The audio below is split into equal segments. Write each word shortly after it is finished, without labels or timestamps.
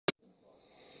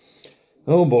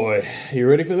Oh boy, you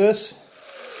ready for this?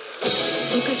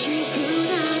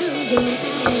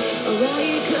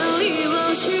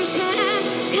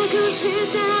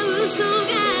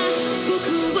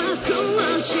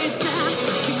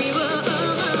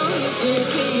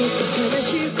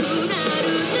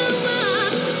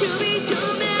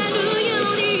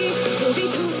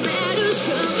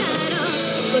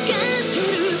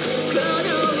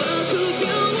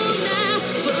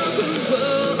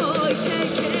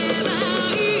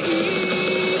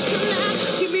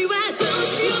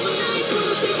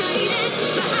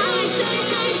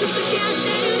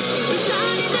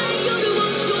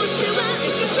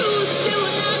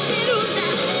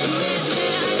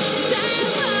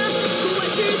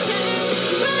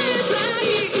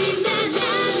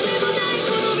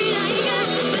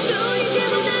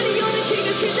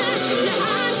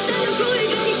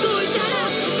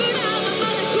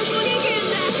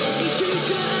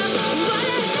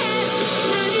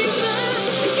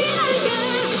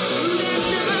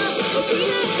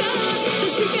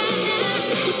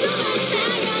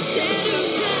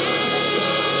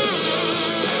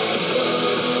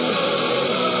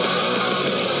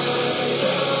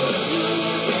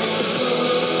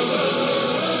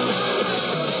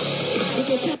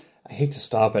 I hate to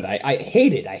stop it. I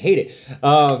hate it. I hate it.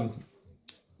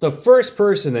 The first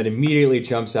person that immediately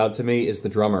jumps out to me is the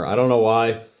drummer. I don't know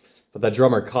why, but that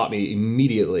drummer caught me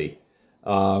immediately.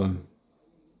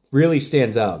 Really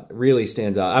stands out. Really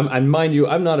stands out. Mind you,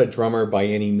 I'm not a drummer by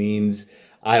any means.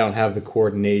 I don't have the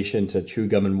coordination to chew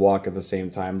gum and walk at the same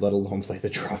time, let alone play the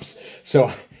drums.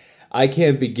 So I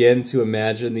can't begin to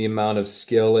imagine the amount of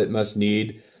skill it must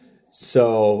need.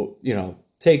 So, you know,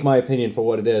 take my opinion for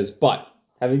what it is. But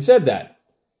having said that,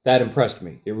 that impressed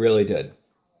me. It really did.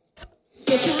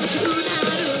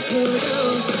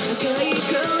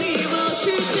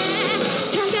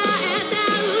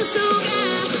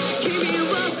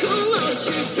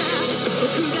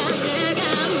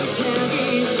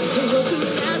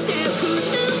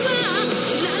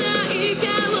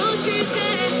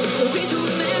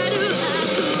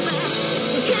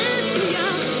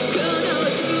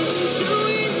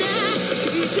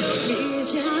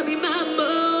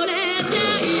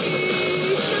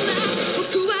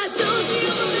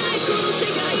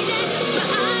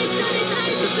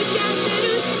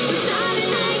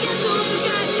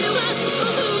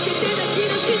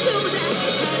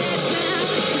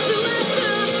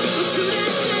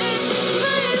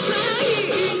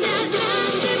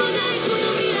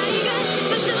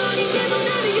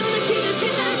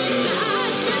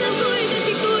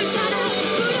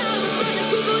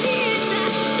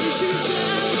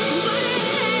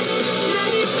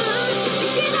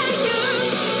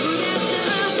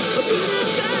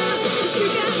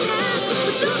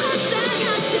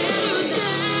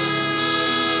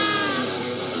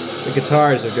 The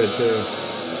guitars are good too.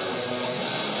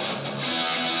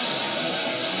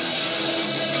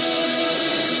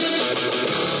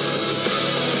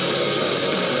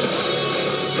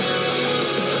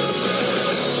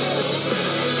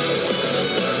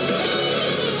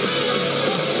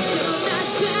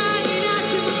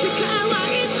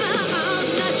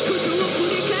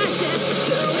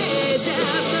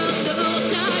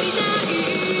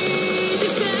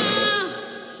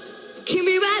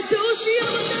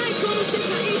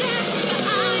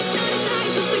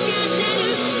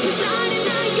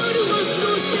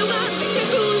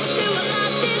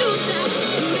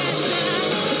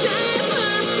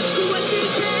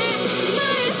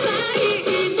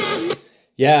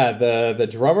 Yeah, the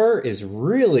drummer is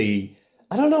really,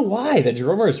 I don't know why, the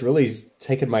drummer is really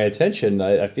taken my attention.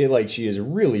 I feel like she is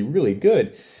really, really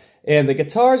good. And the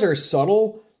guitars are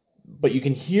subtle, but you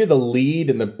can hear the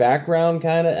lead in the background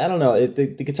kind of. I don't know, the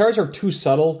guitars are too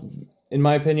subtle, in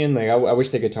my opinion. Like I wish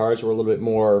the guitars were a little bit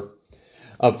more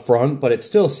up front, but it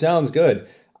still sounds good.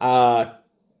 I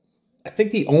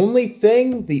think the only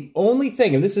thing,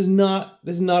 and this is not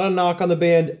a knock on the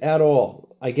band at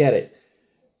all. I get it.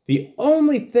 The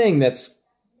only thing that's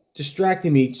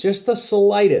distracting me just the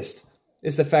slightest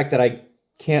is the fact that I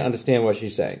can't understand what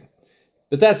she's saying.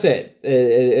 But that's it.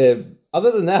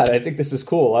 Other than that, I think this is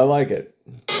cool. I like it.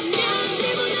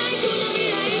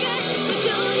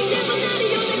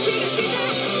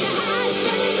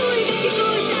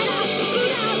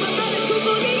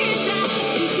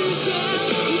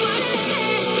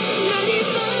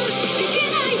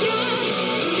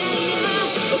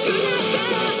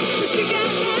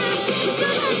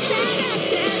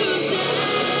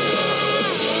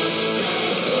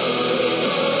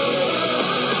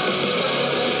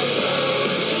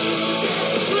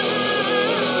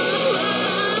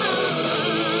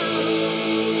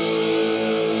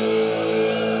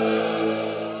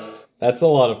 That's a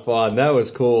lot of fun. That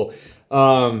was cool.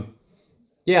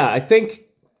 Yeah, I think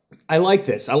I like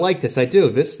this. I like this. I do.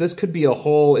 This could be a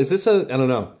whole. Is this a? I don't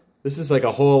know. This is like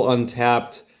a whole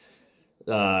untapped,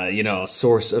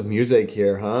 source of music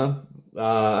here, huh?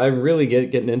 I'm really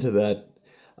getting into that.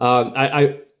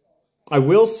 I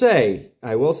will say,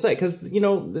 because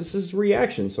this is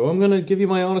reaction, so I'm gonna give you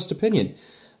my honest opinion.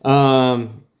 I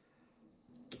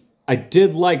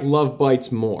did like Love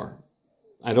Bites more.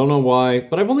 I don't know why,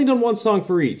 but I've only done one song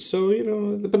for each,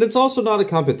 so but it's also not a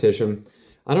competition.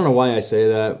 I don't know why I say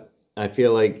that. I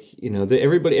feel like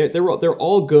they're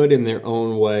all good in their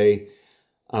own way,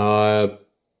 but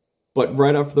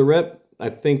right off the rip, I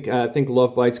think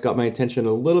Love Bites got my attention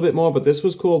a little bit more, but this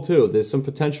was cool too. There's some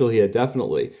potential here,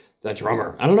 definitely. That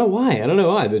drummer, I don't know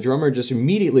why. The drummer just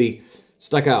immediately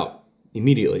stuck out.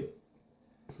 Immediately.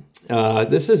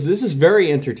 This is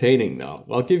very entertaining, though.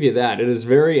 I'll give you that. It is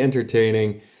very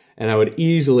entertaining, and I would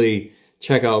easily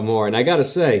check out more. And I gotta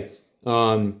say,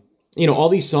 all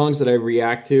these songs that I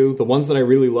react to, the ones that I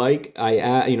really like,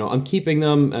 I'm keeping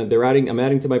them. I'm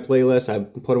adding to my playlist. I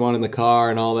put them on in the car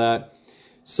and all that.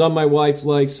 Some my wife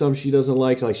likes, some she doesn't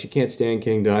like. Like she can't stand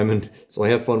King Diamond, so I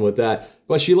have fun with that.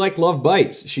 But she liked Love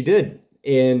Bites. She did.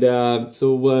 And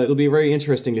so it'll be very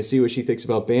interesting to see what she thinks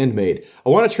about Band-Maid. I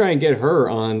want to try and get her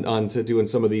on to doing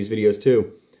some of these videos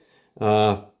too.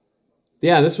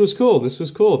 Yeah, this was cool. This was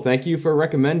cool. Thank you for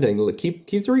recommending. Keep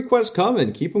the requests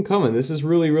coming. Keep them coming. This is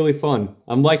really, really fun.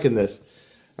 I'm liking this.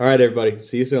 All right, everybody.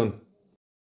 See you soon.